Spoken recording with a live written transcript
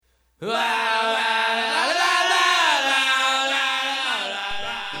All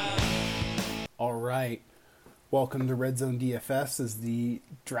right. Welcome to Red Zone DFS as the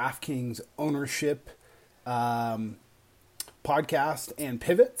DraftKings ownership podcast and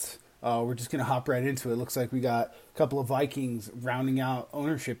pivots. We're just going to hop right into it. Looks like we got a couple of Vikings rounding out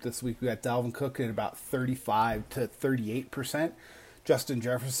ownership this week. We got Dalvin Cook at about 35 to 38%. Justin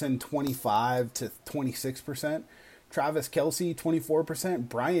Jefferson, 25 to 26%. Travis Kelce, 24%.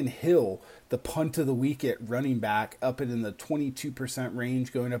 Brian Hill, the punt of the week at running back, up in the 22%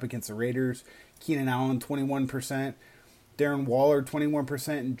 range going up against the Raiders. Keenan Allen, 21%. Darren Waller,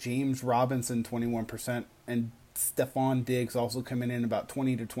 21%. And James Robinson, 21%. And Stephon Diggs also coming in about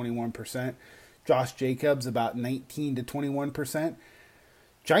 20 to 21%. Josh Jacobs, about 19 to 21%.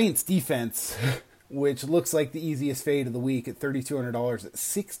 Giants defense, which looks like the easiest fade of the week at $3,200 at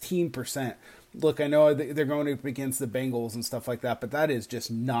 16%. Look, I know they're going up against the Bengals and stuff like that, but that is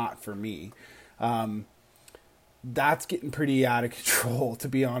just not for me. That's getting pretty out of control, to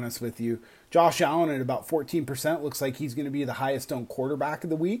be honest with you. Josh Allen at about 14% looks like he's going to be the highest owned quarterback of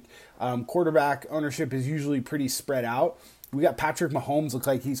the week. Quarterback ownership is usually pretty spread out. We got Patrick Mahomes, looks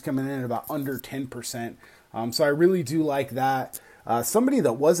like he's coming in at about under 10%. So I really do like that. Somebody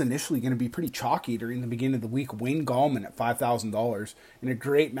that was initially going to be pretty chalky during the beginning of the week, Wayne Gallman at $5,000 in a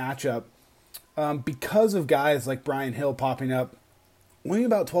great matchup. Because of guys like Brian Hill popping up, only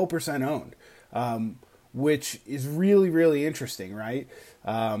about 12% owned, which is really, really interesting, right?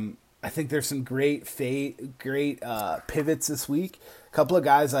 I think there's some great pivots this week. A couple of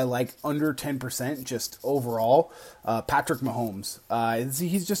guys I like under 10% just overall. Patrick Mahomes.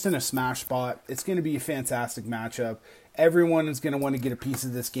 He's just in a smash spot. It's going to be a fantastic matchup. Everyone is going to want to get a piece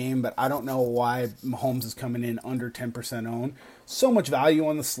of this game, but I don't know why Mahomes is coming in under 10% owned. So much value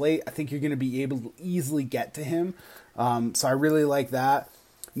on the slate. I think you're going to be able to easily get to him. So I really like that.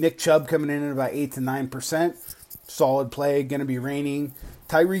 Nick Chubb coming in at about 8 to 9%. Solid play, going to be raining.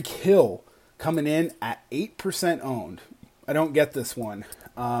 Tyreek Hill coming in at 8% owned. I don't get this one.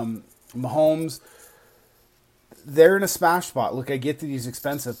 Mahomes, they're in a smash spot. Look, I get that he's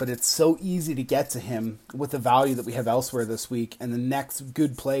expensive, but it's so easy to get to him with the value that we have elsewhere this week. And the next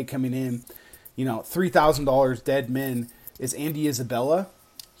good play coming in, $3,000 dead men is Andy Isabella.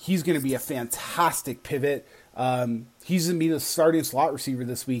 He's going to be a fantastic pivot. He's going to be the starting slot receiver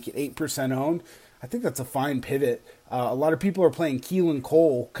this week at 8% owned. I think that's a fine pivot. A lot of people are playing Keelan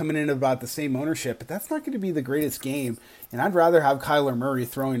Cole coming in at about the same ownership, but that's not going to be the greatest game. And I'd rather have Kyler Murray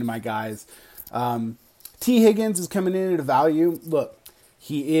throwing to my guys. T. Higgins is coming in at a value. Look,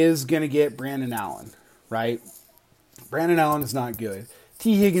 he is going to get Brandon Allen, right? Brandon Allen is not good.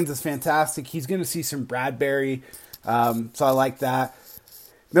 T. Higgins is fantastic. He's going to see some Bradbury, so I like that.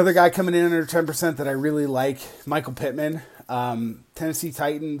 Another guy coming in under 10% that I really like, Michael Pittman. Tennessee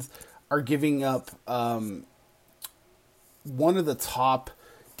Titans are giving up one of the top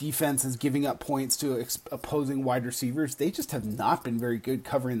defenses giving up points to opposing wide receivers. They just have not been very good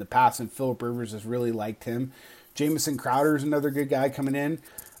covering the pass, and Phillip Rivers has really liked him. Jamison Crowder is another good guy coming in,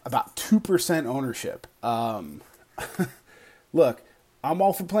 about 2% ownership. Look, I'm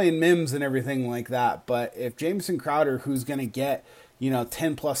all for playing Mims and everything like that, but if Jamison Crowder, who's going to get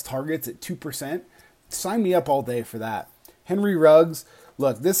 10 plus targets at 2%, sign me up all day for that. Henry Ruggs,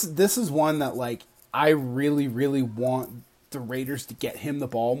 look, this is one that I really, really want the Raiders to get him the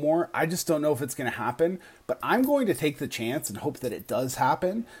ball more. I just don't know if it's going to happen, but I'm going to take the chance and hope that it does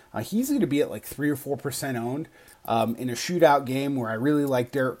happen. He's going to be at 3 or 4% owned in a shootout game where I really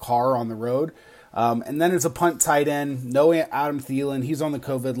like Derek Carr on the road. And then as a punt tight end, no Adam Thielen. He's on the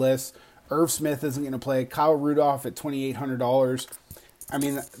COVID list. Irv Smith isn't going to play. Kyle Rudolph at $2,800. I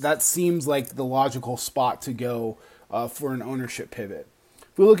mean, that seems like the logical spot to go for an ownership pivot.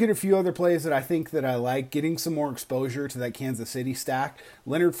 If we look at a few other plays that I think that I like, getting some more exposure to that Kansas City stack.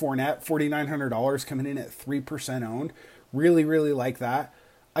 Leonard Fournette, $4,900 coming in at 3% owned. Really, really like that.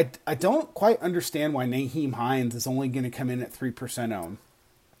 I don't quite understand why Nyheim Hines is only going to come in at 3% owned.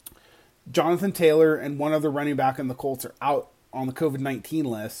 Jonathan Taylor and one other running back in the Colts are out on the COVID-19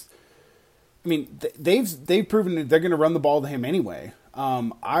 list. I mean, they've proven that they're going to run the ball to him anyway.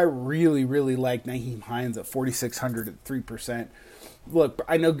 I really, really like Nyheim Hines at 4,600 at 3%. Look,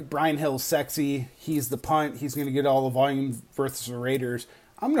 I know Brian Hill's sexy. He's the punt. He's going to get all the volume versus the Raiders.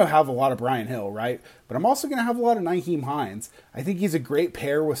 I'm going to have a lot of Brian Hill, right? But I'm also going to have a lot of Nyheim Hines. I think he's a great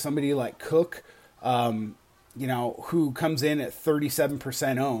pair with somebody like Cook, who comes in at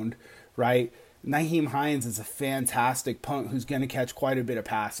 37% owned, right? Nyheim Hines is a fantastic punt who's going to catch quite a bit of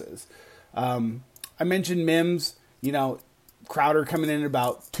passes. I mentioned Mims, Crowder coming in at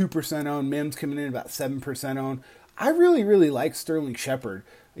about 2% owned, Mims coming in at about 7% owned. I really, really like Sterling Shepard.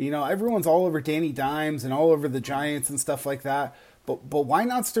 Everyone's all over Danny Dimes and all over the Giants and stuff like that. But why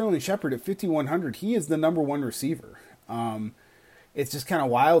not Sterling Shepard at 5,100? He is the number one receiver. It's just kind of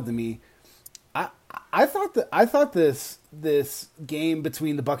wild to me. I thought this game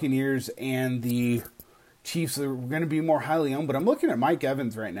between the Buccaneers and the Chiefs are going to be more highly owned, but I'm looking at Mike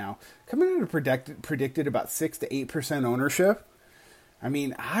Evans right now, coming in at predicted about 6 to 8% ownership. I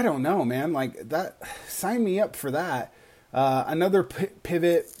mean, I don't know, man. Like that, sign me up for that. Another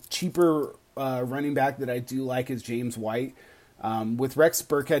pivot, cheaper running back that I do like is James White. With Rex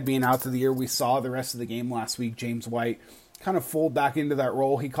Burkhead being out to the year, we saw the rest of the game last week. James White kind of fold back into that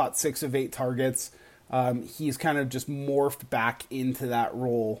role. He caught 6 of 8 targets. He's kind of just morphed back into that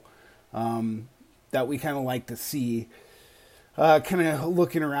role that we kind of like to see. Kind of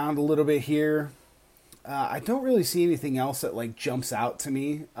looking around a little bit here. I don't really see anything else that like jumps out to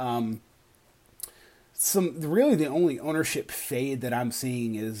me. Really the only ownership fade that I'm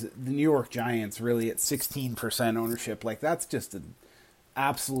seeing is the New York Giants really at 16% ownership. Like that's just an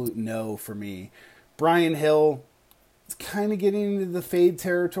absolute no for me. Brian Hill is kind of getting into the fade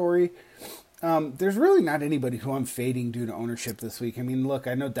territory. There's really not anybody who I'm fading due to ownership this week. I mean, look,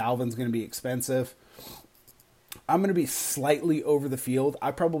 I know Dalvin's going to be expensive. I'm going to be slightly over the field.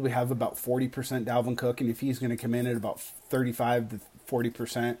 I probably have about 40% Dalvin Cook, and if he's going to come in at about 35 to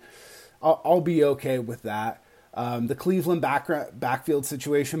 40%, I'll be okay with that. The Cleveland backfield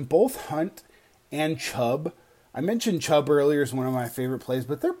situation, both Hunt and Chubb. I mentioned Chubb earlier as one of my favorite plays,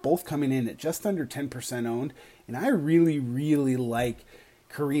 but they're both coming in at just under 10% owned, and I really, really like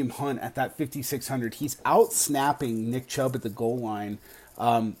Kareem Hunt at that 5,600. He's out snapping Nick Chubb at the goal line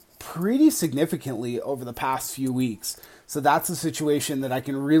pretty significantly over the past few weeks. So that's a situation that I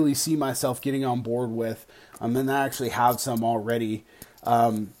can really see myself getting on board with. And I actually have some already.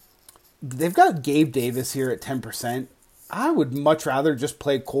 They've got Gabe Davis here at 10%. I would much rather just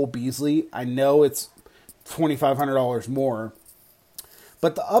play Cole Beasley. I know it's $2,500 more.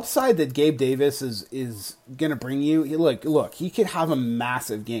 But the upside that Gabe Davis is going to bring you, look, he could have a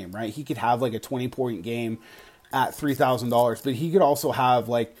massive game, right? He could have like a 20-point game at $3,000, but he could also have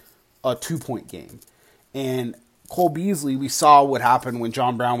like a 2-point game. And Cole Beasley, we saw what happened when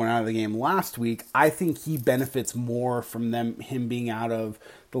John Brown went out of the game last week. I think he benefits more from him being out of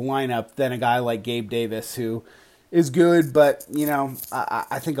the lineup than a guy like Gabe Davis, who is good, but,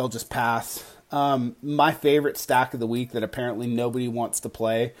 I think I'll just pass. My favorite stack of the week that apparently nobody wants to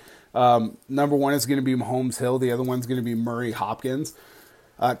play. Number one is going to be Mahomes Hill. The other one's going to be Murray Hopkins.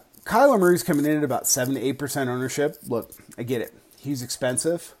 Kyler Murray's coming in at about 7 to 8% ownership. Look, I get it. He's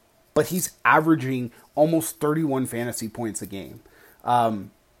expensive, but he's averaging almost 31 fantasy points a game.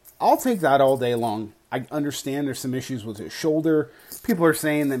 I'll take that all day long. I understand there's some issues with his shoulder. People are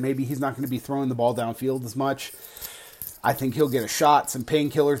saying that maybe he's not going to be throwing the ball downfield as much. I think he'll get a shot, some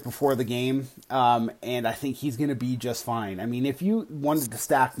painkillers before the game, and I think he's going to be just fine. I mean, if you wanted to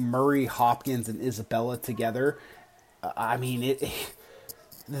stack Murray, Hopkins, and Isabella together,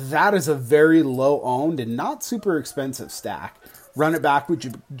 that is a very low-owned and not super expensive stack. Run it back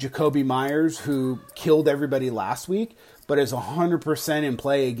with Jacoby Myers, who killed everybody last week, but is 100% in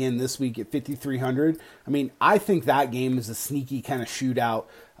play again this week at 5,300. I mean, I think that game is a sneaky kind of shootout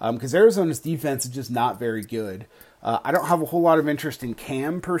because Arizona's defense is just not very good. I don't have a whole lot of interest in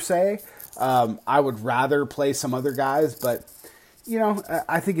Cam per se. I would rather play some other guys, but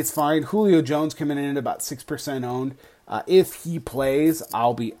I think it's fine. Julio Jones coming in at about 6% owned. If he plays,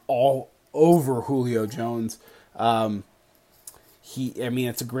 I'll be all over Julio Jones. It's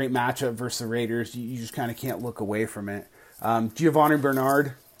a great matchup versus the Raiders. You just kind of can't look away from it. Giovanni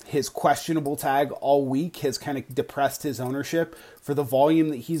Bernard, his questionable tag all week has kind of depressed his ownership for the volume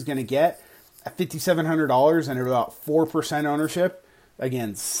that he's going to get. At $5,700 and at about 4% ownership,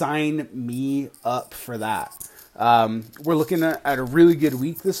 again, sign me up for that. We're looking at a really good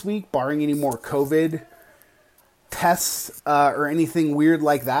week this week, barring any more COVID tests or anything weird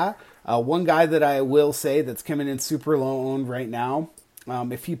like that. One guy that I will say that's coming in super low owned right now,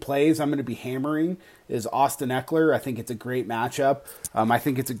 if he plays, I'm going to be hammering, is Austin Eckler. I think it's a great matchup. I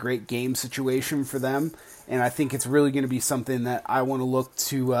think it's a great game situation for them. And I think it's really going to be something that I want to look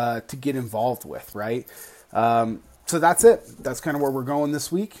to get involved with, right? So that's it. That's kind of where we're going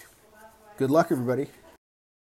this week. Good luck, everybody.